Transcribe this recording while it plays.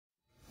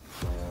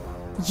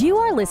You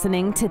are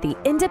listening to the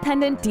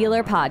Independent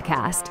Dealer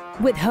Podcast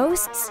with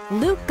hosts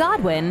Luke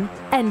Godwin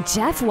and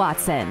Jeff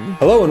Watson.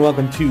 Hello and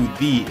welcome to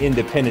the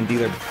Independent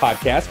Dealer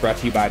Podcast, brought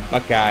to you by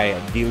Buckeye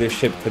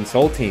Dealership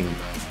Consulting.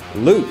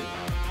 Luke,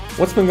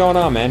 what's been going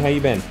on, man? How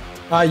you been?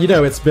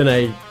 It's been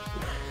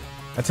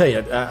I tell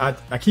you,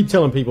 I keep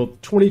telling people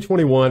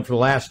 2021 for the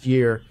last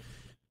year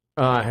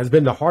has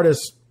been the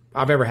hardest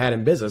I've ever had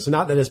in business.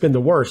 Not that it's been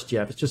the worst,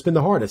 Jeff. It's just been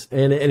the hardest.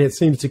 And it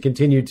seems to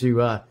continue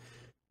to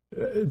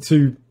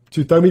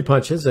throw me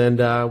punches,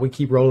 and we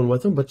keep rolling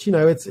with them. But,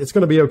 it's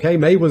going to be okay.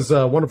 May was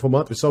a wonderful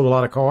month. We sold a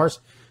lot of cars,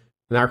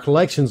 and our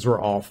collections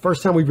were off.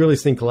 First time we've really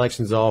seen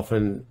collections off,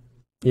 and,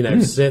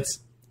 since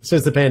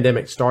the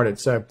pandemic started.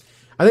 So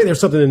I think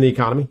there's something in the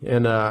economy,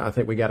 and I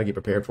think we got to get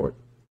prepared for it.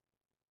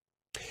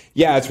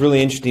 Yeah, it's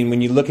really interesting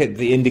when you look at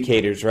the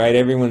indicators, right?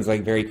 Everyone's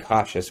like very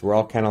cautious. We're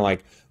all kind of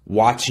like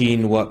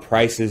watching what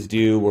prices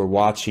do. We're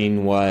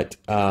watching what,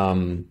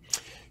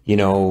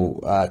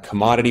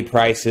 commodity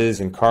prices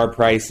and car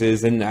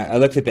prices. And I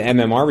looked at the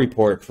MMR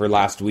report for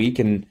last week,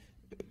 and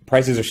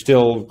prices are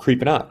still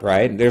creeping up,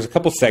 right? There's a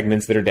couple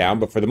segments that are down,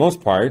 but for the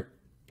most part,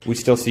 we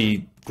still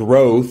see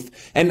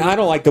growth. And I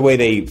don't like the way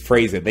they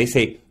phrase it. They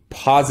say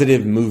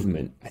positive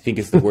movement, I think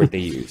is the word they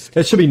use.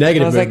 It should be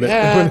negative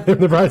movement when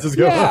the prices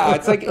go up. Yeah,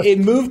 it's like it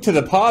moved to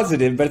the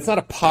positive, but it's not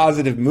a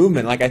positive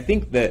movement. Like I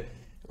think that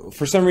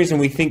for some reason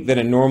we think that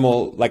a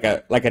normal, like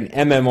an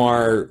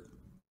MMR,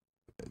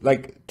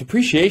 like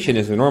depreciation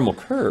is a normal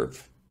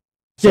curve.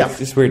 So yeah,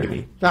 it's weird to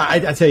me. I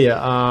tell you,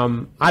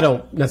 I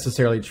don't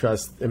necessarily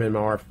trust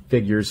MMR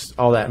figures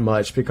all that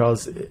much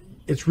because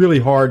it's really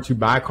hard to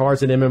buy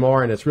cars in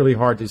MMR, and it's really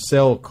hard to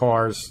sell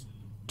cars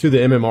to the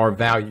MMR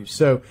value.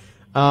 So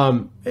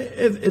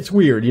it's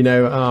weird,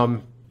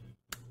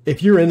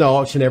 if you're in the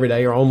auction every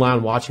day or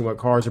online watching what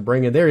cars are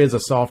bringing, there is a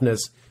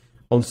softness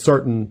on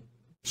certain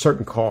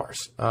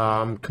cars,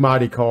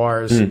 commodity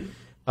cars.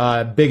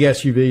 Big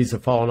SUVs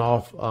have fallen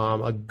off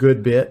a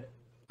good bit.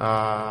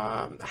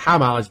 High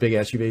mileage big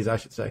SUVs, I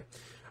should say.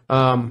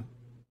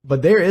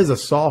 But there is a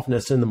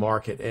softness in the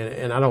market,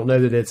 and I don't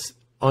know that it's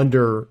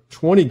under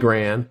 20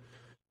 grand,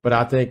 but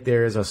I think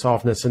there is a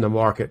softness in the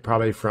market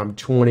probably from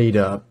 20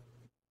 to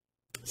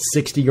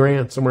 60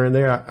 grand, somewhere in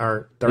there,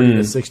 or 30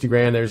 to 60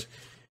 grand.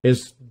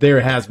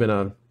 There has been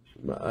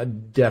a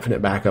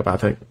definite backup, I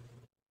think.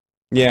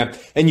 Yeah,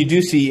 and you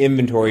do see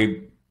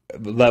inventory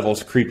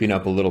levels creeping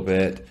up a little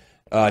bit,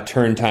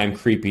 turn time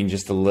creeping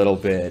just a little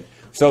bit.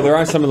 So there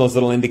are some of those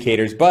little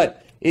indicators,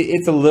 but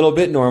it's a little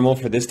bit normal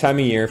for this time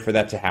of year for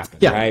that to happen,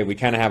 right? We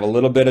kind of have a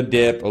little bit of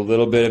dip, a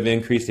little bit of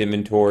increased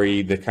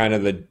inventory, the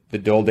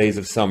dull days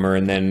of summer,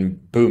 and then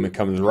boom, it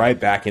comes right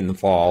back in the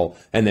fall,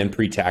 and then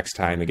pre-tax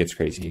time, it gets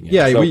crazy again.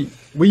 Yeah, so,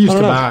 we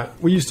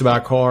used to buy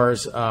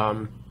cars.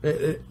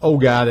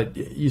 Old guy that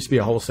used to be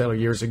a wholesaler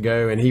years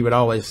ago, and he would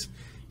always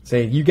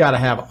say, you got to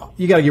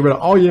get rid of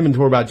all your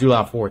inventory by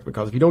July 4th,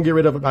 because if you don't get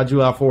rid of it by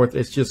July 4th,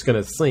 it's just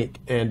going to sink.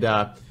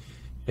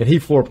 And he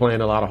floor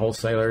planned a lot of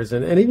wholesalers,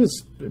 and he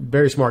was a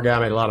very smart guy,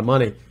 made a lot of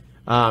money.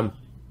 But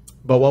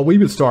what we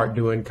would start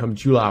doing come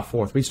July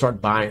 4th, we'd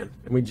start buying,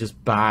 and we'd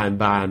just buy and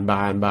buy and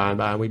buy and buy and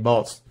buy. And we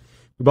bought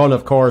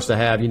enough cars to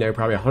have,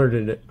 probably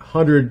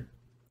 100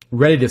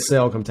 ready to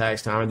sell come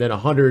tax time, and then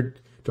 100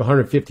 to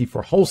 150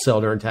 for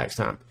wholesale during tax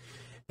time.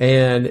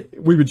 And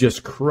we would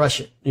just crush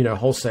it,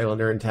 wholesaling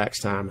during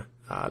tax time.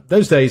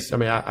 Those days,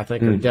 I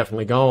think are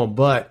definitely gone,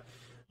 but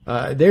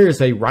there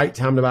is a right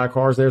time to buy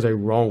cars. There's a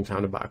wrong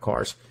time to buy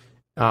cars.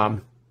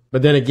 But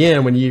then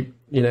again, when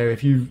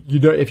if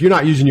you're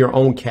not using your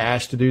own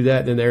cash to do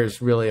that, then there's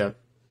really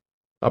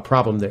a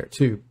problem there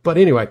too. But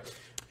anyway,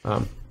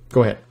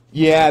 go ahead.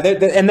 Yeah,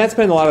 and that's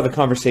been a lot of the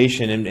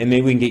conversation, and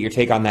maybe we can get your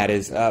take on that,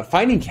 is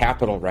finding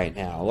capital right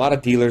now. A lot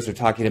of dealers are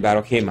talking about,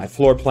 okay, my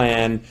floor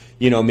plan,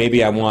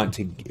 maybe I want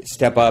to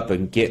step up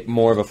and get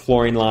more of a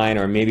flooring line,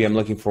 or maybe I'm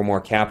looking for more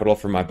capital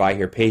for my buy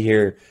here, pay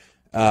here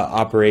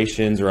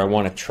operations, or I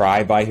want to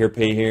try buy here,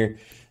 pay here.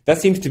 That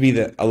seems to be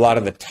a lot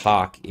of the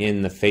talk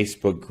in the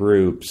Facebook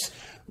groups.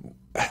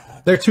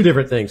 They're two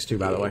different things too,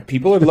 by the way.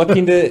 People are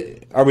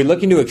are we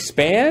looking to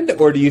expand,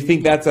 or do you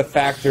think that's a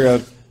factor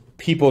of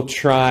people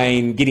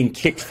getting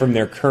kicked from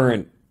their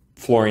current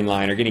flooring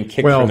line, or getting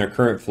kicked from their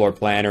current floor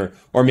plan,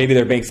 or maybe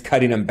their bank's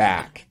cutting them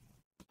back?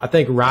 I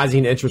think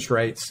rising interest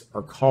rates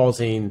are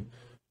causing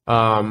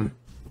a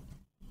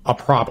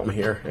problem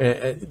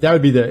here. That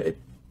would be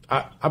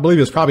I believe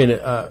it's probably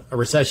a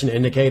recession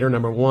indicator,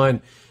 number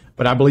one,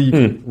 but I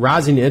believe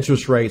rising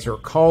interest rates are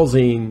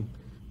causing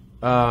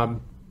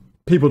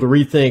people to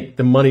rethink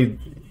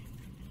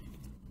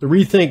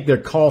the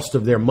cost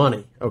of their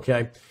money,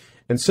 okay?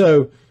 And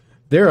so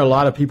there are a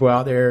lot of people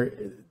out there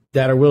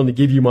that are willing to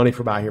give you money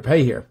for buy here,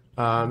 pay here,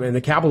 and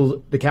the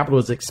capital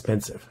is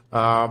expensive.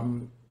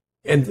 And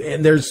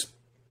there's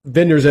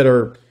vendors that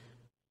are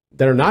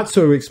not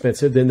so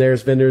expensive. Then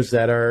there's vendors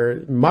that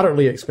are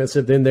moderately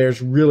expensive. Then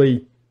there's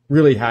really,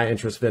 really high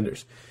interest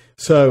vendors.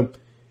 So,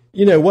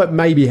 what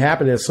may be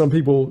happening is some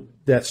people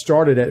that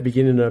started at the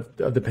beginning of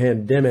the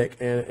pandemic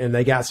and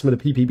they got some of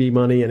the PPP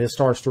money and it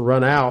starts to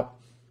run out,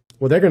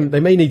 Well, they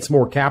may need some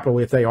more capital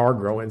if they are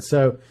growing.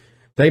 So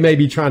they may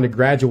be trying to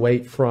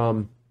graduate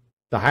from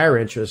the higher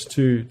interest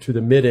to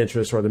the mid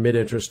interest, or the mid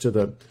interest to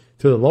the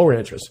lower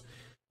interest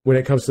when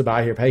it comes to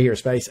buy here, pay here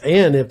space.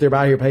 And if their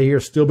buy here, pay here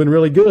still been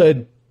really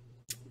good,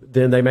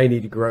 then they may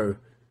need to grow.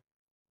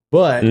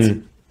 But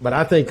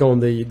I think on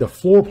the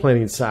floor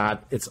planning side,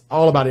 it's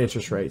all about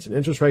interest rates, and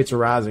interest rates are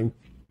rising,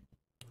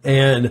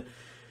 and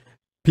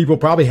people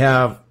probably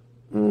have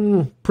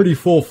pretty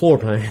full floor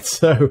plans.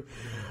 So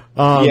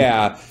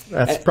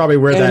that's probably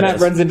where that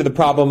runs into the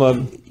problem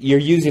of you're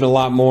using a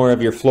lot more of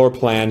your floor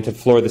plan to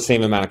floor the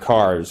same amount of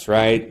cars,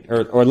 right?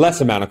 Or less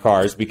amount of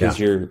cars, because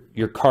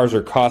your cars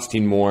are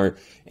costing more.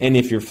 And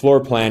if your floor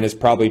plan is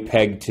probably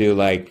pegged to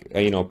like,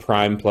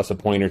 prime plus a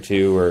point or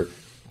two, or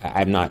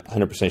I'm not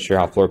 100% sure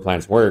how floor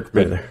plans work,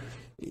 but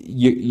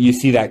you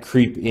see that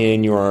creep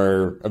in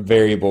your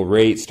variable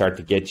rate start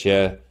to get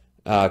you.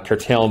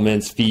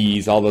 Curtailments,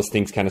 fees, all those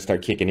things kind of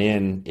start kicking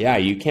in. Yeah,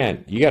 you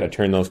got to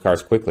turn those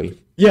cars quickly.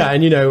 Yeah,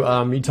 and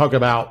you talk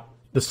about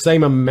the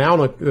same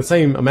amount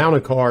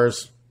of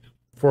cars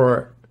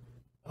for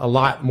a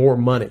lot more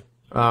money.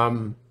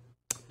 Dollar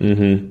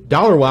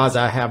wise,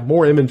 I have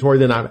more inventory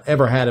than I've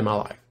ever had in my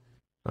life.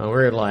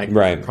 We're at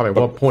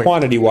probably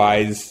quantity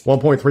wise,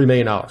 $1.3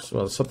 million.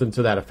 Well, something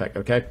to that effect.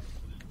 Okay.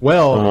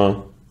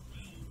 Well,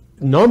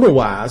 number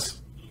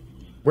wise,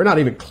 we're not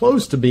even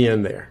close to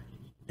being there.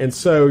 And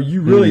so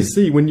you really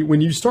see when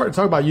you start to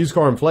talk about used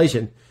car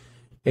inflation,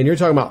 and you're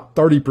talking about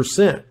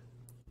 30%.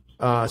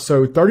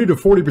 So 30 to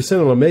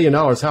 40% on $1 million.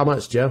 How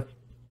much, Jeff?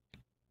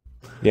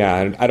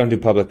 Yeah, I don't do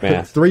public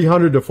math.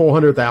 $300,000 to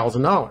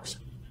 $400,000.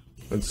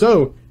 And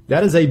so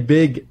that is a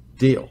big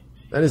deal.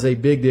 That is a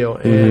big deal.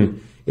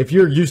 And if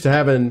you're used to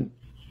having,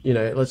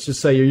 let's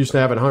just say you're used to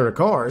having 100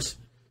 cars,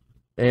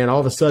 and all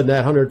of a sudden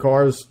that 100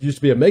 cars used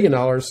to be $1 million.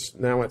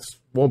 Now it's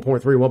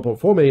 $1.3,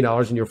 $1.4 million,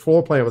 and your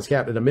floor plan was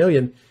capped at $1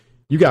 million.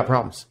 You got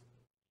problems,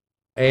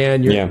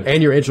 and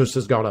your interest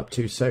has gone up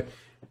too. So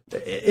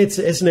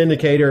it's an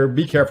indicator.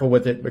 Be careful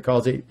with it,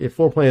 because if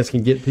floor plans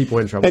can get people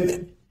in trouble.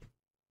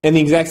 And the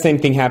exact same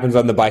thing happens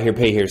on the buy here,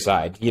 pay here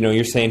side.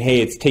 You're saying,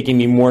 hey, it's taking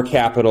me more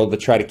capital to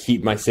try to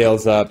keep my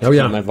sales up, to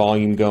keep my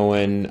volume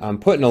going. I'm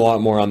putting a lot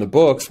more on the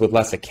books with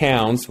less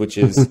accounts, which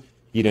is,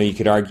 you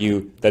could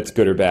argue that's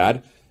good or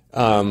bad.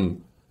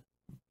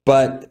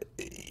 But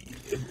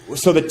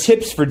so the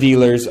tips for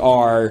dealers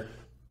are,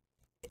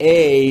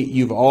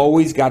 you've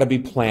always got to be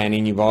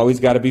planning. You've always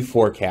got to be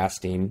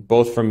forecasting,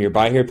 both from your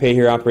buy here, pay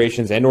here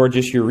operations or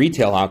just your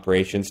retail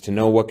operations, to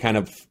know what kind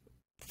of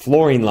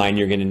flooring line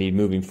you're going to need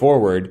moving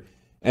forward,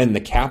 and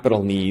the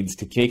capital needs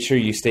to make sure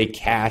you stay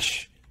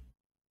cash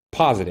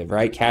positive,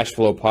 right? Cash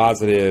flow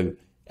positive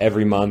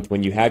every month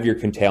when you have your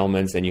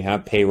curtailments and you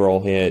have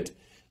payroll hit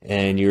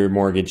and your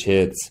mortgage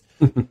hits.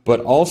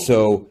 But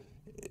also,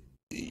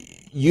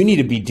 you need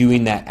to be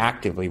doing that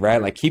actively,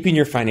 right? Like keeping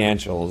your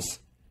financials,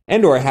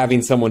 and or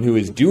having someone who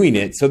is doing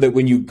it, so that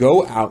when you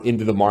go out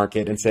into the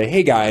market and say,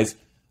 hey guys,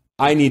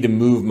 I need to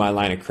move my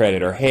line of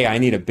credit, or hey, I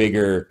need a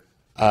bigger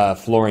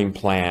flooring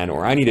plan,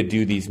 or I need to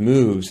do these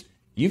moves,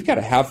 you've got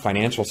to have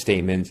financial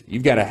statements.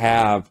 You've got to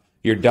have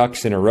your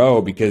ducks in a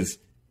row, because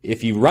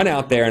if you run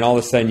out there and all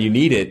of a sudden you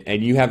need it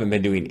and you haven't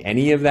been doing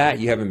any of that,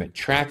 you haven't been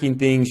tracking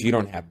things, you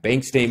don't have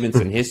bank statements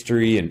and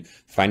history and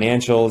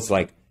financials,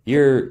 like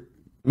you're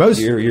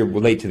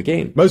late to the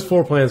game. Most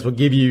floor plans will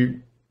give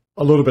you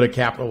a little bit of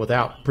capital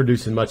without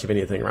producing much of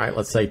anything, right?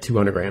 Let's say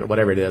 $200,000 or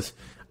whatever it is.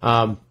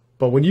 But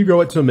when you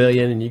grow it to $1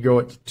 million, and you grow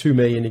it to $2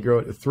 million, you grow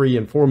it to $3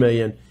 million and $4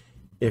 million,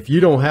 if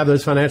you don't have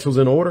those financials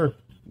in order,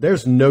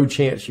 there's no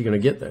chance you're going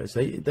to get those.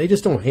 They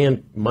just don't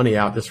hand money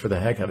out just for the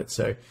heck of it.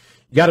 So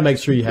you got to make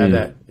sure you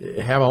have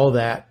have all of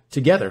that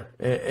together,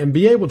 and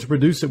be able to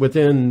produce it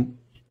within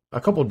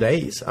a couple of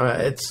days.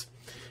 It's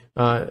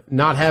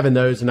not having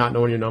those and not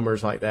knowing your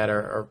numbers like that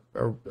are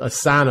a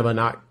sign of a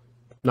not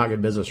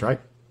good business, right?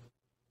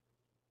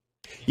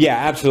 Yeah,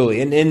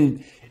 absolutely.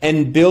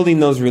 And building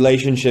those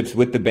relationships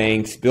with the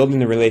banks, building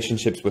the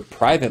relationships with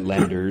private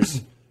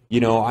lenders.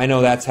 I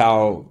know that's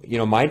how,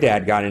 my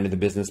dad got into the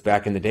business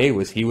back in the day.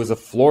 He was a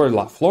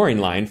flooring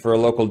line for a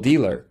local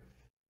dealer.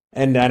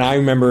 And I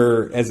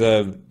remember as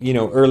a,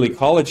 early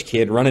college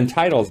kid running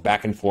titles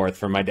back and forth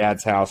from my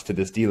dad's house to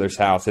this dealer's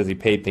house as he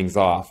paid things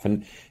off.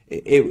 And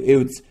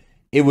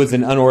it was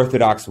an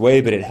unorthodox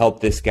way, but it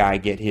helped this guy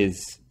get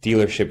his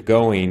dealership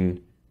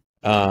going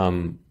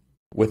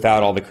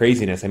without all the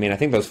craziness. I mean, I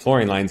think those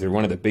flooring lines are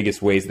one of the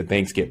biggest ways the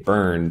banks get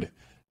burned.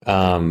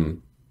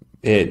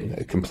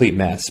 A complete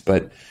mess,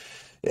 but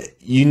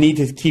you need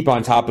to keep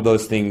on top of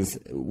those things,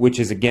 which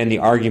is, again, the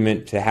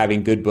argument to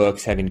having good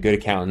books, having good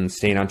accountants,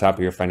 staying on top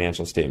of your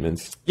financial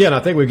statements. Yeah, and I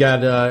think we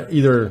got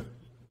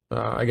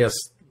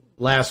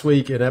last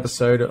week an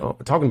episode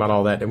talking about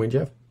all that, didn't we,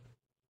 Jeff?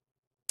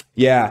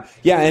 Yeah,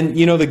 and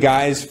the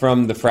guys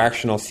from the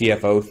fractional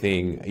CFO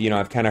thing,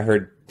 I've kind of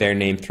heard their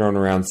name thrown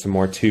around some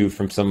more too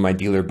from some of my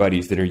dealer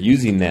buddies that are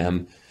using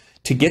them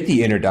to get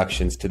the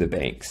introductions to the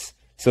banks.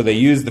 So they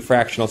use the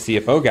fractional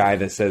CFO guy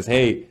that says,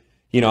 hey,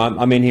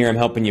 I'm in here, I'm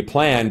helping you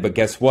plan, but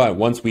guess what?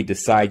 Once we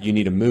decide you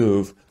need to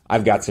move,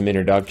 I've got some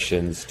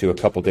introductions to a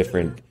couple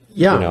different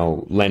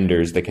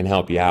lenders that can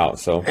help you out.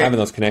 So having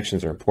those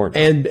connections are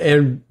important.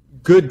 And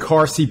good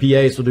car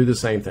CPAs will do the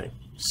same thing.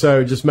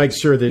 So just make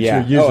sure that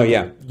you're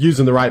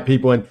using the right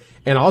people.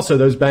 And also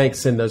those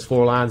banks and those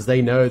floor lines,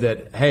 they know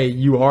that, hey,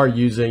 you are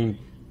using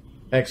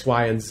X,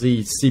 Y, and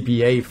Z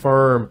CPA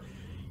firm.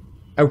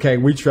 Okay,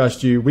 we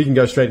trust you. We can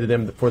go straight to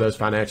them for those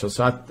financials.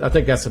 So I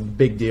think that's a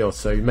big deal.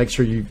 So you make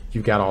sure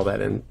you've got all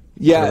that in.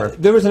 Yeah,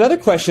 there was another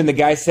question. The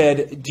guy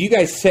said, do you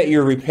guys set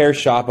your repair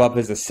shop up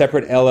as a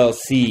separate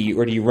LLC,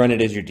 or do you run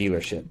it as your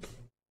dealership?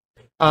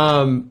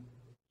 I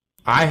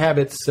have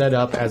it set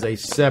up as a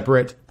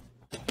separate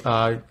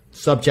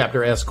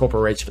subchapter S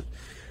corporation.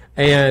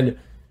 And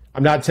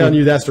I'm not telling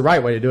you that's the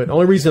right way to do it. The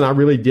only reason I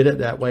really did it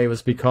that way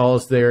was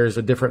because there's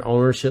a different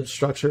ownership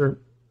structure.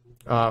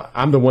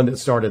 I'm the one that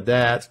started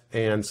that,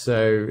 and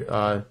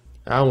so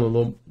I own a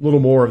little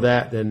more of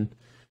that than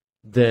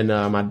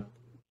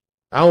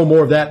I own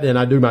more of that than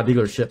I do my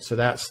dealership. So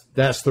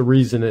that's the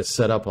reason it's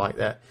set up like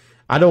that.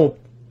 I don't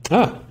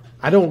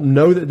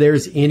know that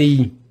there's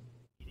any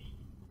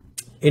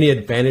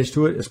advantage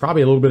to it. It's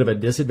probably a little bit of a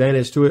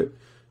disadvantage to it.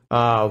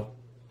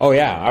 Oh,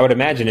 yeah. I would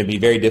imagine it'd be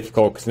very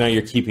difficult because now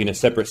you're keeping a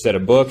separate set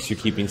of books. You're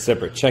keeping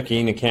separate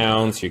checking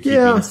accounts. You're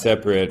keeping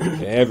separate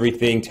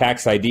everything,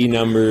 tax ID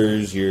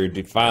numbers. You're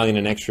filing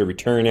an extra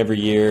return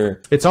every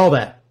year. It's all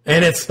that.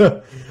 And it's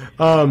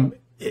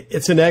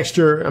an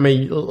extra, I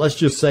mean, let's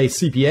just say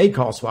CPA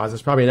cost-wise,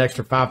 it's probably an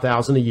extra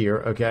 $5,000 a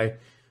year, okay?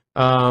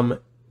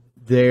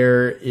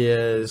 There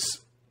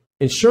is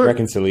insurance.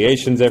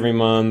 Reconciliations every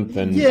month.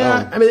 And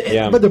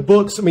but the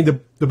books,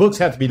 the books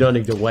have to be done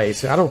either way.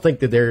 So I don't think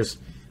that there's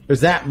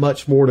that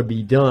much more to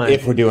be done.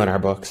 If we're doing our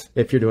books.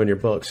 If you're doing your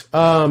books.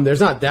 There's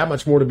not that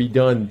much more to be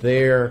done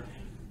there.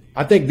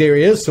 I think there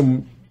is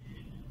some,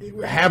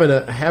 having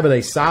them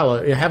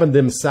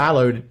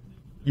siloed,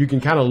 you can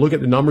kind of look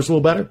at the numbers a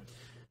little better.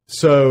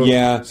 So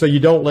you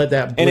don't let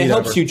that bleed and it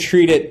helps you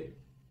treat it.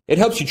 It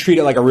helps you treat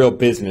it like a real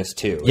business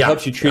too. It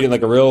helps you treat it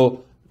like a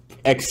real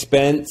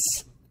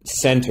expense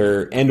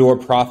center and or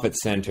profit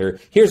center.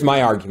 Here's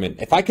my argument.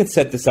 If I could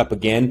set this up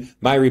again,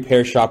 my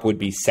repair shop would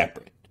be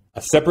separate.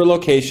 A separate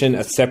location,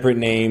 a separate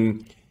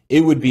name.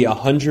 It would be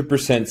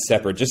 100%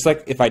 separate. Just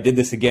like if I did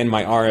this again,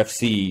 my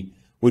RFC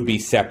would be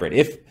separate.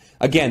 If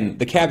again,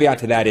 the caveat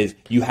to that is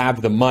you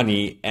have the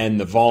money and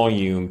the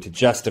volume to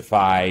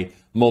justify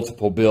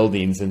multiple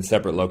buildings in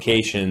separate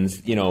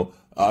locations,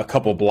 a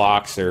couple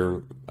blocks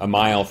or a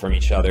mile from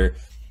each other.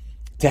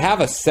 To have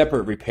a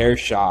separate repair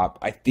shop,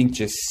 I think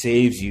just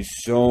saves you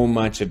so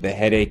much of the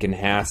headache and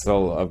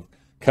hassle of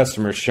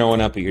customers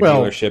showing up at your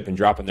dealership and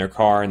dropping their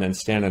car and then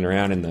standing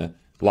around in the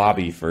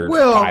lobby for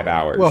 5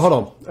 hours. Well,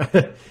 hold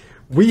on.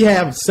 We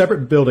have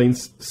separate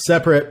buildings,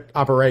 separate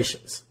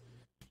operations.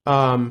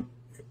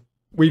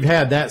 We've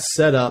had that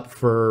set up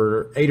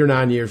for 8 or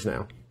 9 years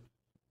now.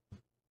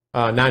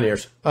 9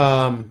 years.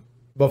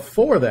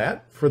 Before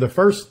that, for the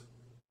first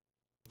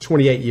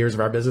 28 years of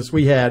our business,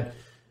 we had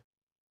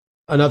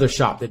another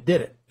shop that did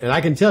it. And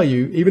I can tell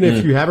you, even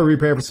if you have a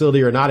repair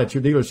facility or not at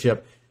your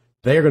dealership,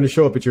 they are going to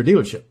show up at your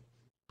dealership.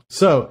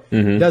 So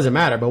it doesn't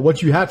matter. But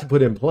what you have to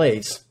put in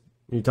place,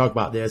 when you talk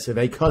about this, if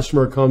a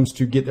customer comes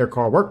to get their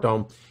car worked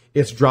on,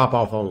 it's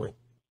drop-off only.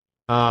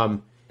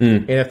 And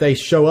if they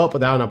show up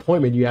without an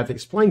appointment, you have to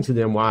explain to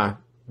them why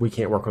we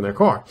can't work on their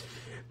car.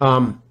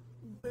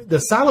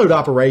 The siloed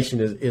operation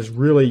is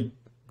really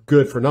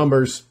good for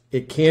numbers.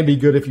 It can be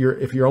good if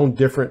you're on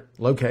different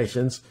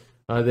locations.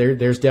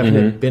 There's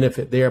definite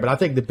benefit there, but I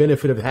think the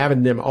benefit of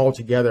having them all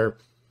together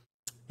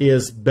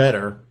is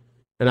better.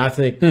 And I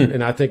think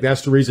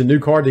that's the reason new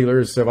car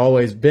dealers have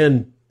always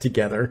been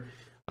together.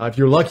 If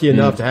you're lucky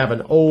enough to have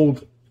an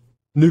old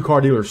new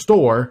car dealer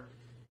store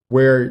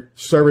where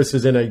service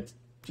is in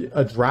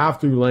a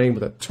drive-through lane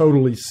with a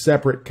totally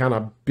separate kind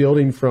of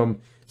building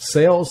from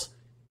sales,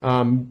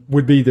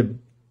 would be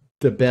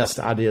the best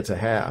idea to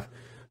have.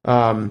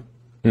 I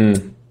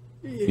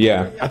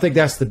think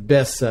that's the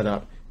best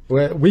setup.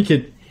 We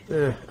could.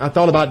 I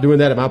thought about doing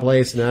that at my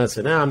place, and I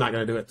said, "No, I'm not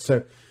going to do it."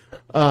 So,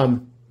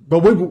 but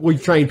we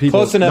train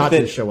people not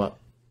to show up.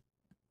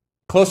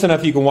 Close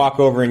enough you can walk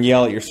over and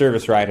yell at your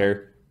service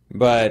writer,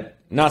 but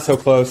not so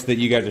close that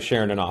you guys are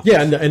sharing an office.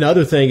 Yeah, and the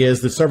other thing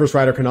is the service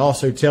writer can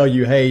also tell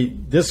you, "Hey,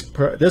 this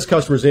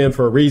customer's in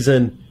for a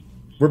reason.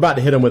 We're about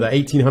to hit them with an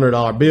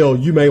 $1,800 bill.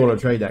 You may want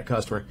to trade that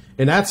customer."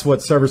 And that's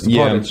what service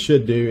departments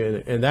should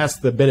do, and that's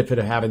the benefit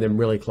of having them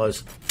really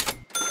close.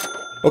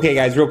 Okay,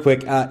 guys, real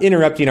quick,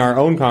 interrupting our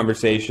own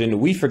conversation,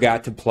 we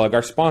forgot to plug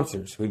our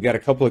sponsors. We've got a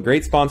couple of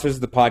great sponsors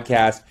of the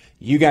podcast.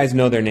 You guys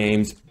know their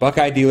names,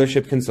 Buckeye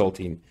Dealership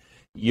Consulting.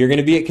 You're going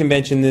to be at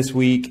convention this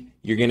week.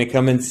 You're going to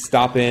come and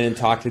stop in and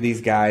talk to these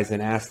guys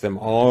and ask them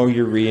all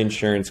your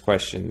reinsurance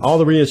questions. All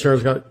the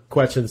reinsurance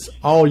questions,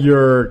 all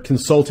your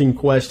consulting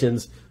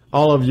questions,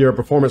 all of your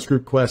performance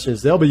group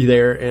questions. They'll be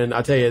there, and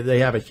I tell you, they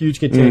have a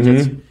huge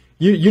contingent.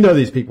 You know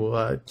these people,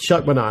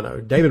 Chuck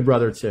Bonanno, David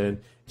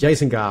Brotherton,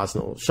 Jason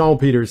Gosnell, Sean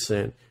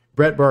Peterson,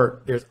 Brett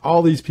Burke. There's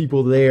all these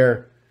people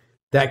there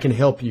that can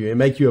help you and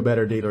make you a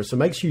better dealer. So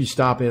make sure you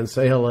stop in,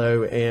 say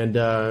hello, and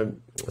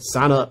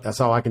sign up. That's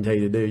all I can tell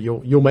you to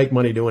do. You'll make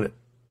money doing it.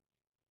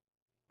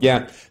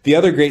 Yeah. The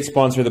other great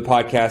sponsor of the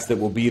podcast that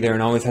will be there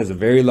and always has a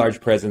very large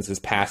presence is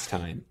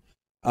Pastime.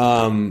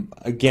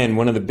 Again,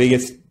 one of the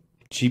biggest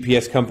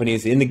GPS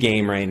companies in the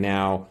game right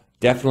now,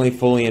 definitely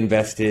fully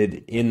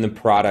invested in the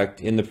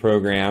product, in the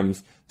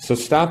programs. So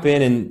stop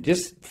in and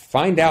just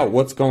find out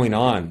what's going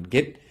on.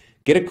 Get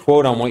a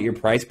quote on what your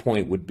price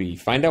point would be.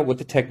 Find out what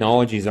the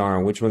technologies are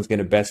and which one's going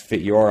to best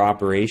fit your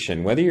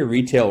operation. Whether you're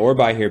retail or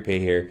buy here, pay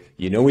here,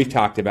 we've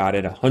talked about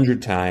it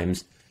 100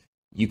 times.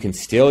 You can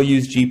still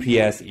use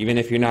GPS, even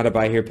if you're not a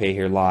buy here, pay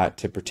here lot,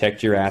 to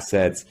protect your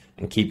assets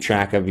and keep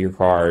track of your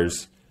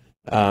cars.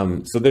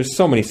 So there's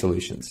so many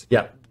solutions.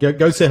 Yeah,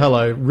 go say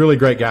hello. Really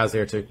great guys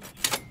there too.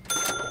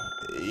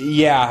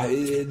 Yeah,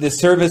 the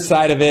service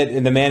side of it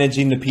and the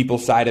managing the people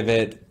side of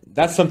it,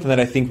 that's something that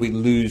I think we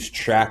lose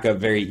track of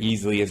very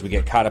easily as we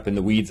get caught up in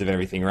the weeds of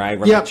everything, right?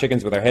 We're like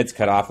chickens with our heads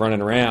cut off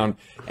running around,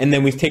 and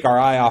then we take our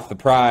eye off the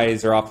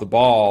prize or off the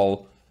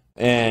ball,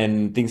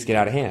 and things get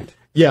out of hand.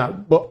 Yeah,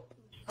 but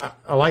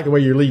I like the way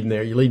you're leading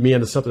there. You lead me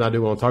into something I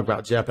do want to talk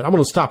about, Jeff. But I'm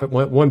going to stop at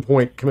one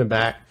point coming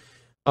back.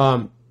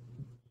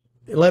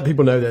 Let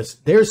people know this.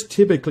 There's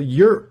typically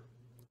your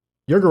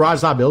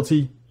garage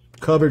liability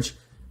coverage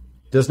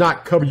does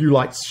not cover you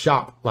like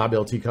shop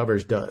liability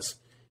coverage does.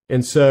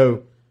 And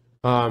so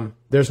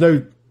there's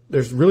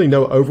really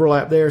no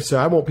overlap there. So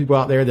I want people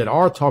out there that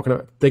are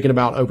thinking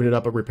about opening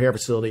up a repair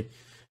facility,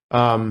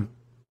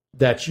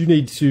 that you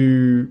need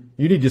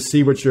to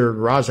see what your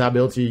garage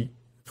liability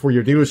for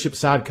your dealership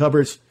side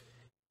covers,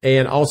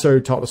 and also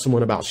talk to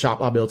someone about shop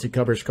liability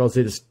coverage, because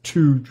it is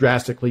two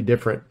drastically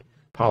different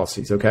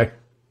policies. Okay.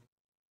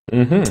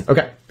 Mm-hmm.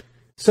 Okay.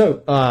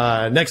 So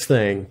next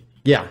thing,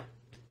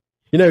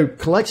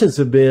 collections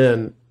have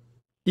been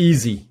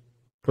easy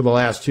for the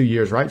last 2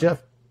 years, right,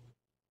 Jeff?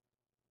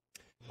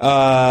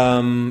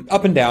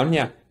 Up and down,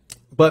 yeah.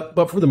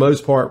 But for the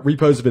most part,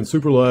 repos have been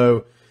super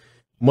low.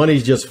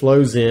 Money just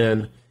flows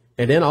in,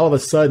 and then all of a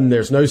sudden,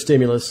 there's no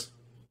stimulus.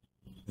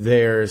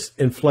 There's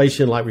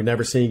inflation like we've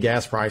never seen.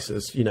 Gas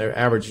prices,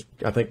 average.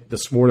 I think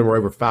this morning we're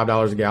over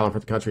 $5 a gallon for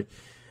the country.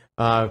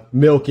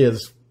 Milk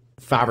is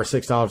 $5 or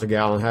 $6 a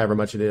gallon, however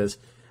much it is.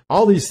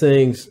 All these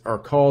things are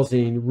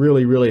causing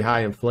really, really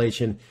high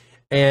inflation,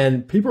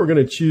 and people are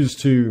going to choose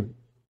to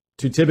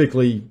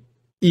typically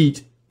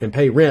eat and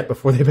pay rent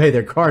before they pay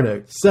their car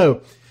note.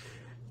 So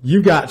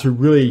you've got to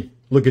really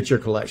look at your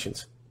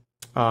collections,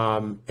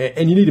 and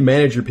you need to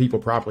manage your people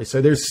properly.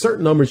 So there's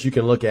certain numbers you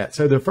can look at.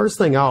 So the first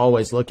thing I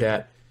always look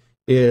at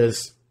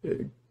is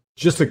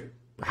just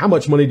how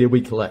much money did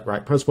we collect,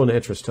 right? Principal and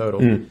interest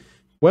total.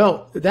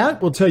 Well,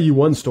 that will tell you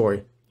one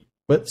story.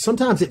 But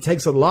sometimes it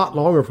takes a lot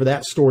longer for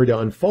that story to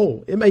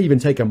unfold. It may even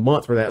take a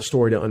month for that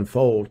story to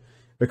unfold,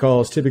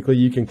 because typically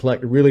you can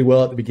collect really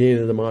well at the beginning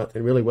of the month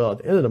and really well at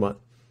the end of the month.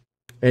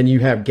 And you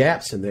have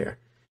gaps in there.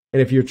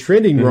 And if you're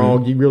trending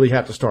wrong, you really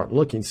have to start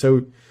looking.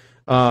 So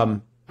I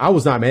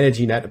was not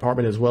managing that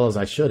department as well as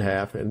I should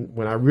have. And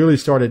when I really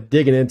started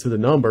digging into the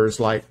numbers,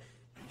 like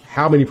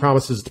how many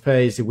promises to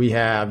pays did we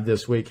have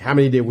this week? How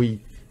many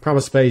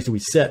promise to pays did we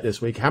set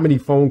this week? How many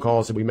phone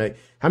calls did we make?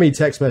 How many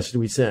text messages did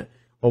we send?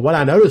 Well, what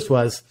I noticed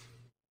was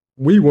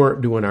we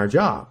weren't doing our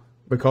job,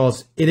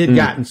 because it had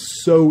gotten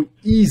so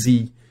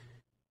easy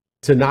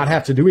to not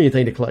have to do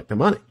anything to collect the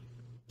money.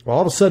 Well,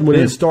 all of a sudden, when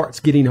it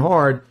starts getting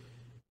hard,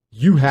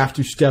 you have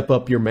to step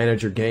up your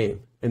manager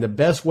game. And the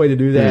best way to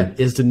do that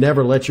is to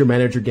never let your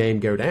manager game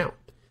go down.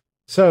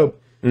 So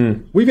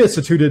we've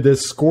instituted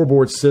this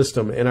scoreboard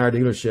system in our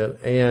dealership,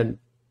 and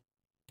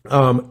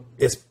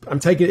it's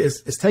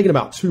taken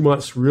about 2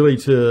 months really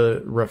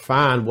to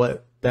refine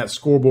what that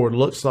scoreboard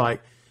looks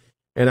like.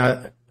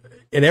 And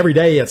every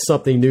day it's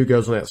something new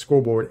goes on that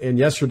scoreboard. And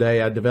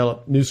yesterday I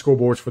developed new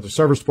scoreboards for the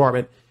service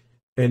department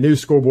and new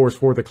scoreboards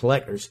for the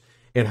collectors.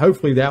 And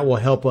hopefully that will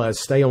help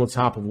us stay on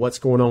top of what's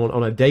going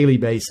on a daily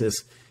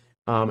basis,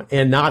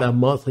 and not a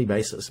monthly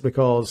basis.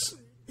 Because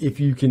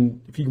if you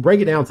can break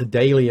it down to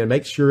daily and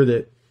make sure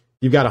that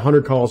you've got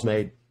 100 calls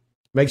made,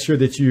 make sure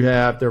that you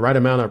have the right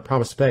amount of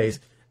promise to pays,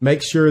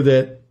 make sure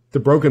that the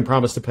broken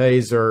promise to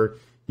pays are,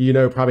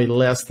 probably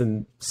less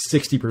than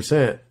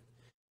 60%.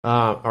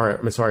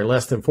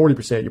 Less than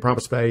 40%, your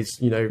promise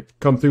pays,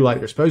 come through like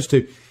they're supposed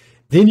to,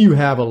 then you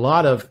have a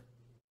lot of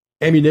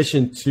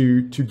ammunition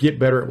to get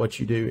better at what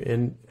you do.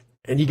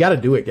 And you got to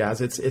do it,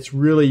 guys. It's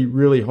really,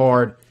 really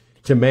hard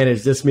to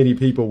manage this many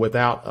people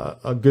without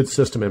a good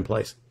system in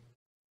place.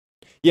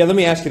 Yeah, let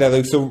me ask you that,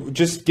 Luke. So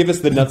just give us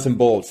the nuts and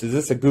bolts. Is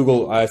this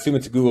I assume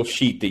it's a Google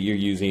Sheet that you're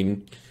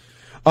using.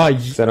 I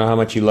don't know how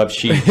much you love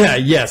Sheets.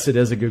 Yes, it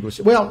is a Google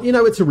Sheet. Well,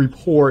 it's a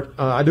report.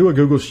 I do a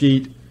Google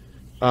Sheet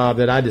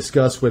that I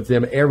discuss with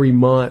them every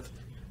month.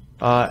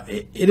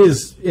 It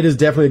is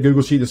definitely a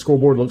Google Sheet. The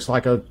scoreboard looks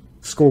like a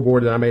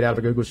scoreboard that I made out of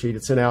a Google Sheet.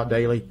 It's sent out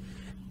daily.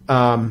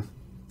 And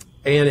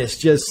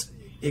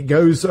it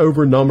goes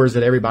over numbers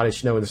that everybody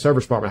should know in the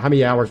service department. How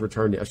many hours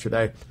returned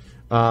yesterday?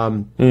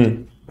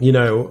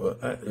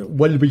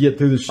 what did we get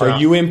through the shop? Are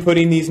you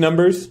inputting these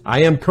numbers?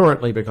 I am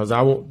currently, because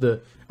I want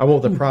the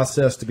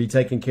process to be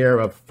taken care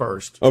of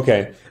first.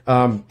 Okay.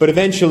 But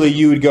eventually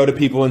you would go to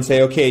people and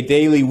say, okay,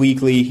 daily,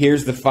 weekly,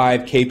 here's the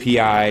 5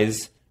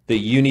 KPIs that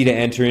you need to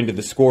enter into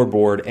the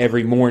scoreboard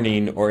every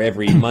morning or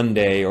every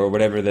Monday or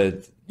whatever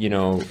the,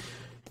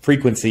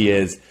 frequency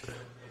is.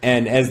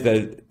 And as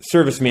the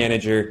service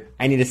manager,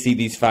 I need to see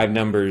these 5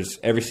 numbers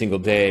every single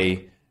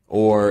day.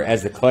 Or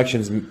as the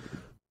collections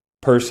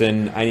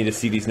person, I need to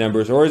see these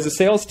numbers. Or as a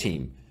sales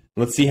team,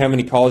 let's see how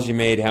many calls you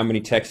made, how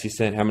many texts you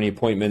sent, how many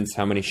appointments,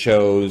 how many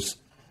shows,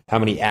 how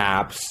many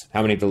apps,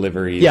 how many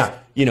deliveries. Yeah.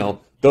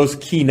 Those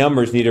key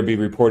numbers need to be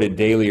reported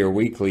daily or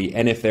weekly.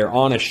 And if they're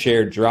on a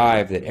shared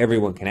drive that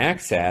everyone can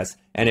access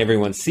and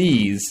everyone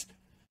sees,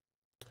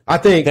 I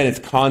think then it's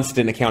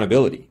constant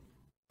accountability.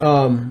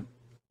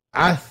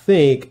 I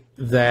think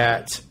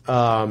that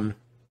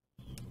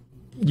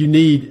you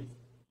need,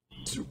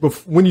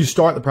 when you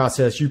start the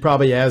process, you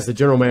probably, as the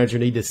general manager,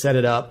 need to set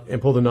it up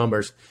and pull the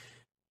numbers.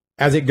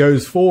 As it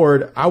goes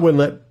forward, I wouldn't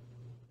let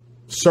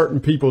certain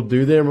people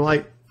do them.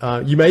 Like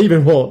you may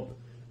even want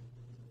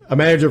a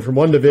manager from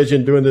one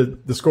division doing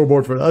the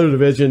scoreboard for the other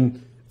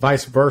division,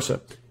 vice versa,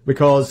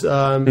 because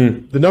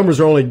the numbers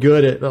are only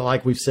good at,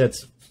 like we've said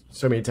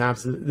so many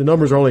times, the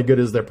numbers are only good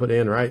as they're put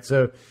in, right?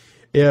 So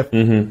if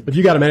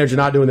you got a manager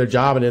not doing their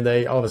job and then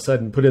they all of a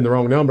sudden put in the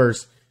wrong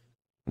numbers,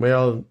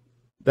 well,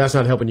 that's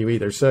not helping you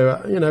either.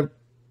 So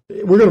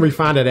we're going to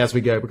refine that as we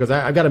go, because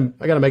I got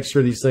to make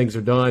sure these things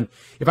are done.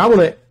 If I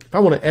want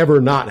to ever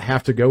not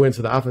have to go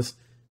into the office,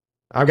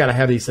 I've got to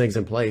have these things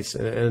in place,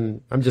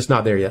 and I'm just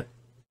not there yet.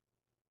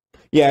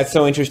 Yeah, it's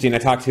so interesting. I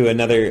talked to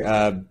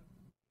another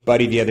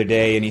buddy the other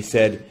day, and he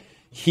said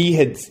he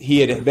had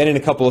been in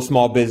a couple of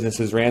small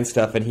businesses, ran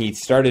stuff, and he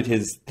started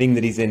his thing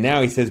that he's in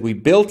now. He says, we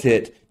built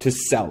it to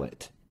sell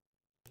it,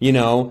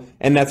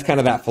 and that's kind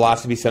of that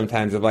philosophy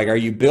sometimes of like, are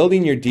you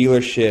building your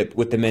dealership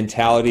with the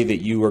mentality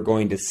that you are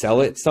going to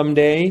sell it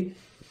someday?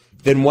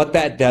 Then what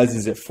that does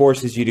is it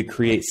forces you to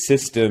create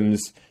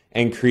systems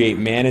and create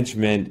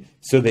management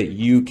so that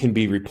you can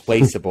be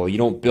replaceable. You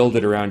don't build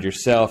it around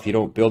yourself. You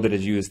don't build it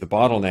as you as the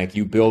bottleneck.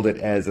 You build it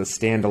as a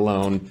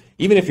standalone.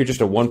 Even if you're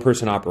just a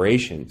one-person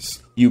operation,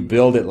 you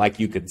build it like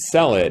you could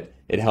sell it.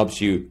 It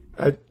helps you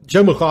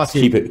Joe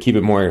McCloskey keep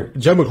it more.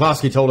 Joe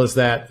McCloskey told us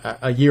that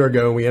a year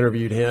ago when we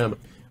interviewed him.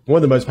 One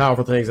of the most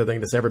powerful things I think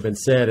that's ever been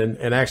said,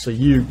 and actually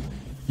you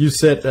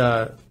said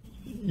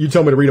you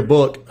told me to read a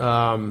book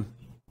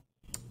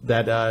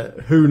that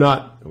Who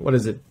Not, what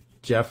is it,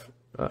 Jeff?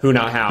 Who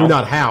Not How. Who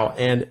Not How.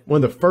 And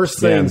one of the first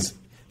things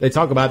they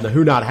talk about in the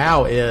Who Not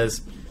How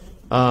is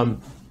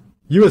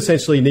you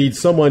essentially need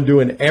someone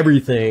doing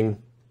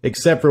everything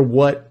except for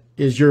what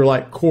is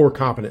your core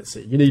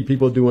competency. You need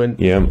people doing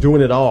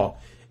it all.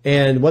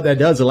 And what that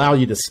does allow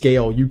you to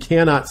scale. You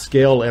cannot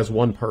scale as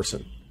one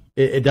person.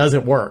 It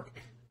doesn't work.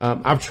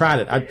 I've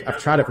tried it. I've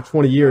tried it for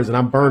 20 years, and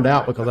I'm burned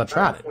out because I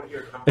tried it.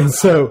 And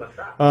so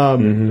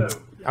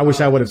I wish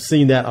I would have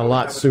seen that a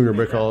lot sooner,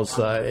 because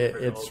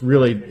it's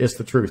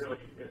the truth.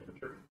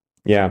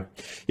 Yeah,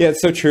 it's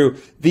so true.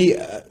 The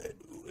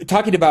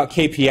talking about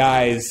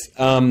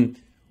KPIs,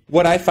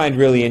 what I find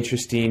really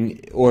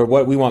interesting, or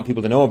what we want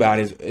people to know about,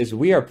 is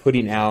we are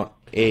putting out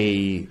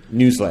a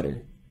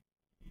newsletter.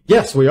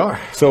 Yes, we are.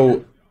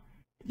 So,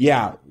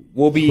 yeah,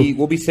 we'll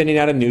be sending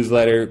out a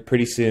newsletter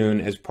pretty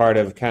soon as part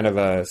of kind of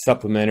a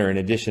supplement or an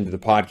addition to the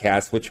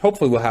podcast, which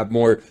hopefully will have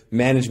more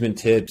management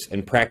tips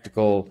and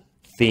practical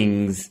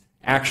things,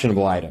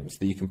 actionable items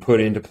that you can put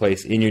into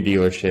place in your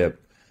dealership.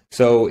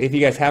 So if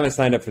you guys haven't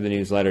signed up for the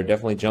newsletter,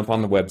 definitely jump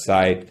on the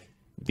website,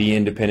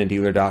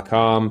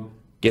 theindependentdealer.com,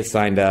 get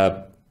signed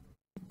up,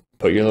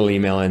 put your little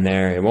email in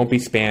there. It won't be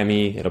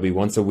spammy. It'll be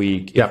once a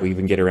week, if we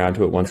even get around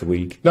to it once a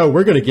week. No,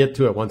 we're going to get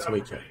to it once a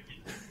week.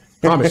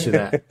 Promise you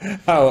that.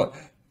 Oh,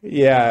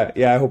 yeah,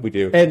 I hope we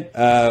do. And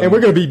we're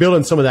going to be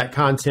building some of that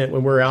content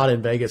when we're out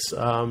in Vegas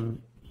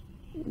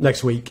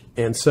next week.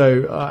 And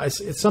so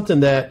it's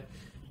something that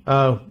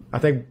I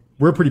think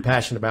we're pretty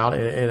passionate about,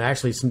 and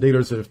actually some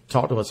dealers have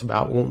talked to us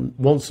about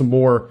want some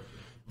more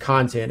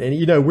content. And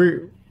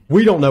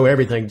we don't know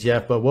everything,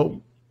 Jeff, but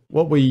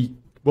what we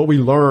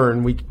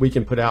learn we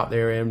can put out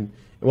there, and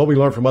what we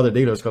learn from other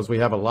dealers, because we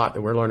have a lot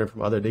that we're learning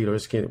from other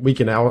dealers. We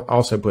can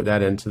also put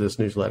that into this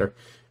newsletter.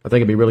 I think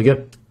it'd be really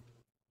good.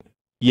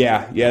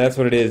 Yeah, that's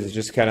what it is. It's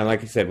just kind of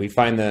like I said, we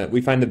find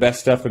the best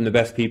stuff from the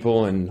best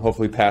people, and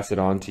hopefully pass it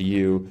on to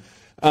you.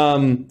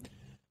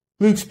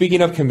 Luke,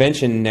 speaking of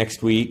convention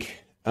next week,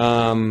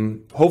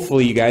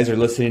 hopefully you guys are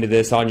listening to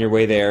this on your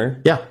way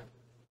there. Yeah.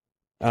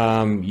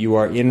 You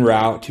are en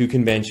route to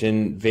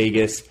convention,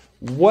 Vegas.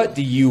 What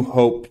do you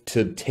hope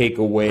to take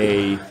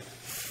away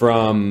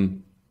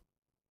from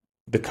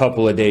the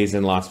couple of days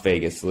in Las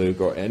Vegas, Luke?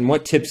 And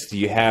what tips do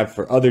you have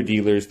for other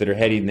dealers that are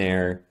heading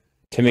there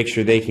to make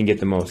sure they can get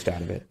the most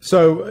out of it?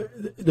 So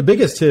the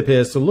biggest tip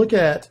is to look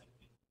at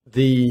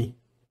the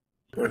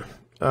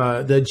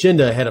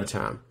agenda ahead of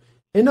time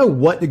and know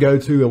what to go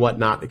to and what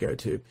not to go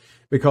to,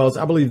 because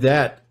I believe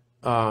that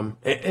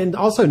And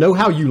also know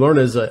how you learn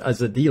as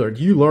a dealer.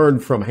 Do you learn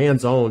from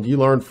hands-on? Do you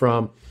learn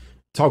from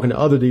talking to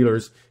other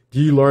dealers? Do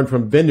you learn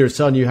from vendors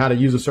telling you how to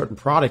use a certain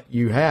product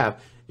you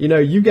have?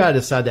 You got to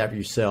decide that for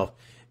yourself.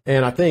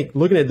 And I think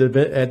looking at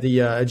the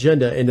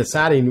agenda and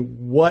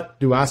deciding what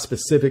do I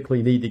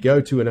specifically need to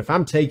go to, and if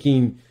I'm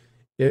taking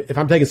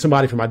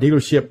somebody from my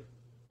dealership,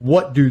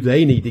 what do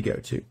they need to go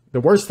to?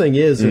 The worst thing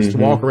is to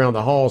walk around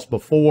the halls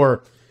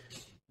before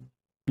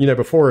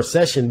a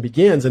session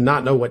begins and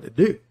not know what to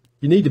do.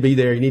 You need to be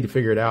there. You need to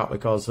figure it out,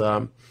 because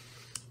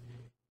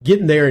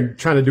getting there and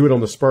trying to do it on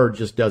the spur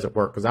just doesn't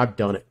work, because I've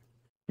done it.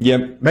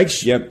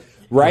 Yep.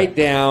 Write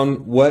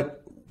down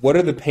what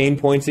are the pain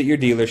points at your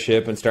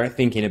dealership and start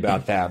thinking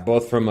about that,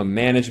 both from a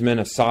management,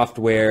 a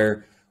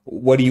software.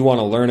 What do you want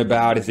to learn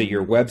about? Is it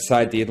your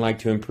website that you'd like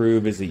to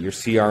improve? Is it your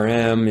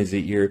CRM? Is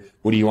it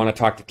what do you want to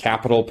talk to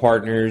capital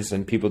partners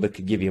and people that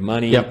could give you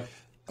money? Yep.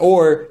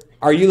 Or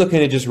are you looking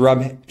to just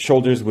rub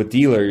shoulders with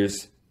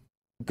dealers?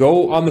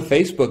 Go on the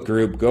Facebook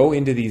group, go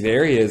into these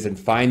areas and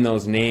find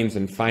those names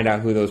and find out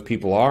who those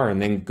people are,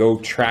 and then go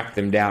track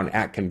them down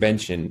at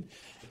convention.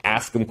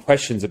 Ask them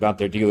questions about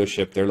their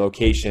dealership, their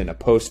location, a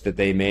post that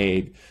they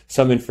made,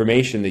 some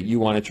information that you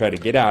want to try to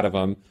get out of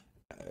them.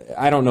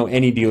 I don't know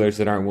any dealers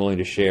that aren't willing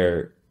to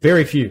share.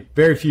 Very few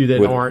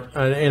that aren't.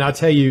 And I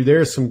tell you,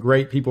 there's some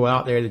great people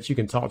out there that you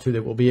can talk to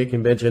that will be at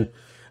convention,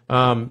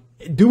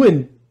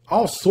 doing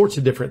all sorts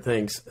of different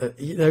things.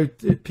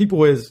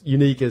 People as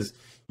unique as,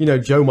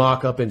 Joe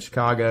Mock up in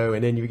Chicago.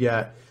 And then you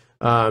got,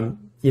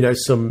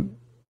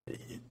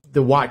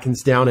 the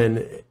Watkins down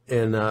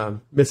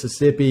in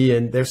Mississippi,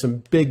 and there's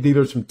some big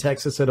dealers from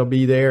Texas that'll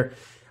be there,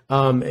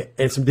 and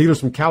some dealers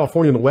from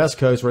California on the West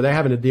Coast where they're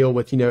having to deal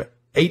with $8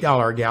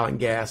 a gallon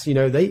gas.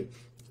 They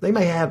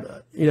may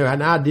have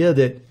an idea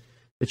that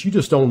you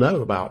just don't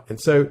know about,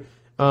 and so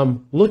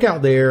look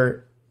out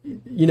there.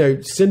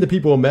 Send the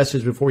people a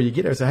message before you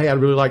get there. Say, hey, I'd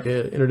really like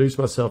to introduce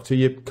myself to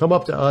you. Come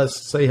up to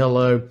us, say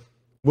hello.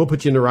 We'll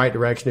put you in the right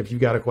direction if you've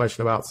got a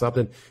question about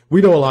something.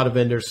 We know a lot of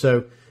vendors,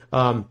 so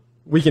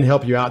we can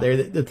help you out there.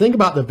 The thing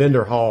about the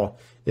vendor hall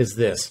is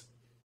this.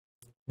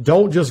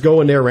 Don't just go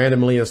in there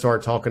randomly and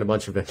start talking to a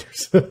bunch of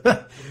vendors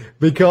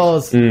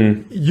because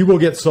you will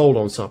get sold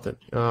on something.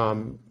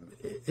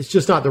 It's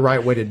just not the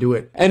right way to do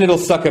it. And it'll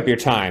suck up your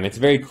time. It's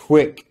very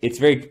quick. It's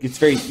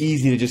very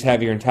easy to just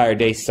have your entire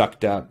day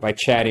sucked up by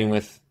chatting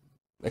with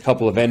a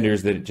couple of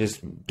vendors that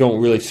just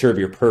don't really serve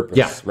your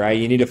purpose, right?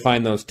 You need to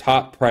find those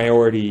top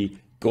priority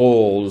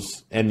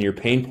goals and your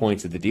pain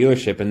points at the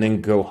dealership and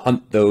then go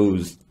hunt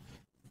those.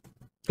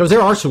 Because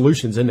there are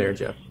solutions in there,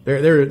 Jeff.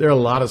 There are a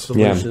lot of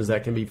solutions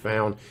that can be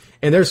found.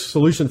 And there's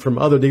solutions from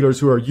other dealers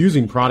who are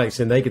using products,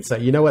 and they could say,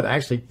 you know what,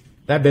 actually,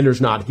 that vendor's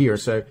not here,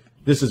 so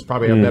this is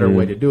probably a better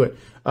way to do it.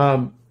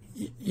 My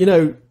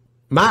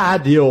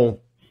ideal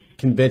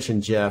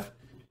convention, Jeff,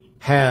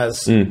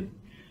 has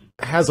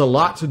a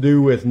lot to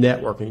do with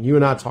networking. You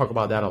and I talk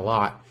about that a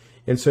lot.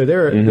 And so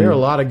there are a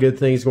lot of good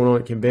things going on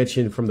at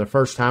convention, from the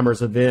first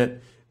timers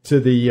event to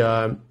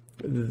the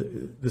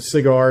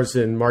cigars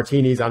and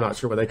martinis. I'm not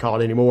sure what they call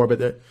it anymore, but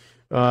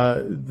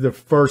the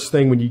first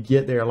thing when you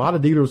get there, a lot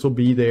of dealers will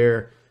be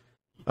there.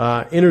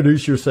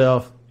 Introduce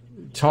yourself,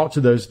 talk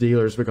to those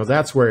dealers, because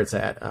that's where it's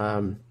at.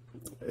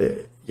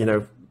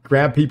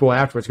 Grab people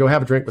afterwards, go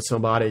have a drink with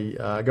somebody,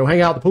 go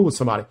hang out at the pool with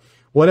somebody,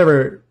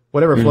 whatever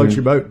floats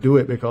your boat, do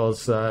it,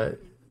 because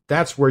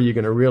that's where you're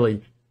going to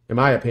really, in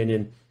my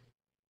opinion,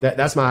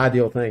 that's my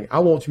ideal thing. I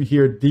want to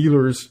hear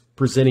dealers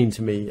presenting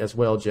to me as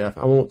well, Jeff.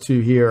 I want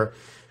to hear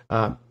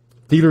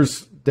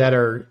dealers that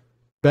are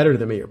better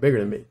than me or bigger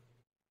than me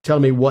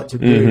telling me what to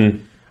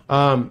do.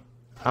 I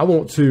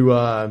want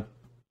to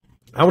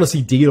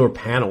see dealer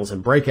panels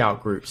and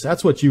breakout groups.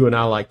 That's what you and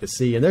I like to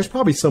see, and there's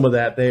probably some of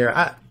that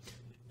there.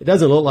 It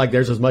doesn't look like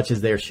there's as much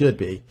as there should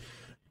be,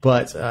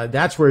 but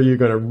that's where you're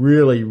going to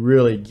really,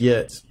 really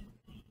get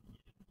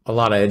a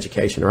lot of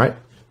education, right?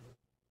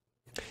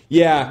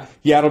 Yeah,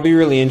 it'll be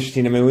really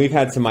interesting. I mean, we've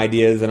had some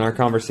ideas in our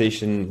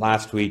conversation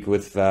last week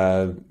with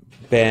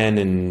Ben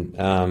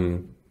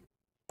and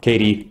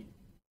Katie,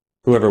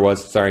 whoever it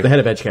was, sorry. The head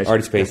of education.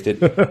 Already spaced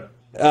it.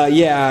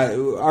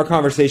 Our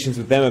conversations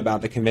with them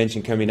about the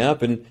convention coming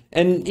up, and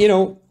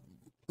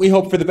we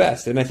hope for the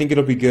best, and I think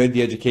it'll be good.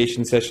 The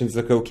education sessions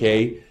look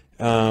okay.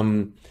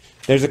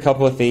 There's a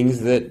couple of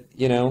things that,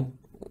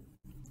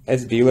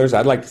 as dealers,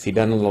 I'd like to see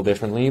done a little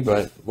differently,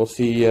 but we'll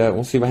see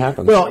what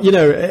happens. Well,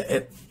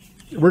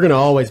 we're going to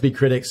always be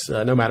critics,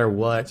 no matter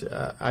what.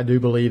 I do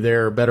believe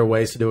there are better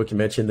ways to do a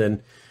convention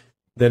than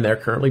they're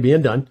currently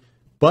being done.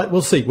 But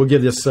we'll see. We'll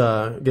give this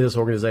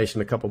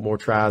organization a couple more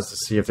tries to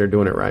see if they're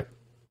doing it right.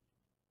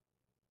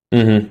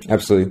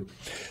 Absolutely.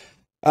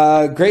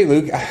 Great,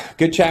 Luke.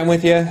 Good chatting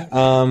with you.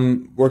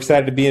 We're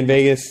excited to be in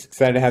Vegas,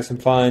 excited to have some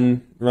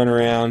fun, run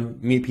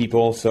around, meet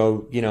people.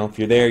 So, if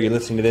you're there, you're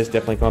listening to this,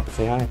 definitely come up and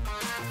say hi.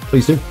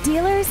 Please do.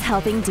 Dealers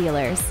helping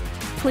dealers.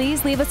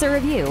 Please leave us a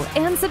review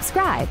and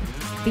subscribe.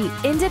 The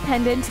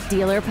Independent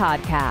Dealer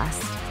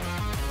Podcast.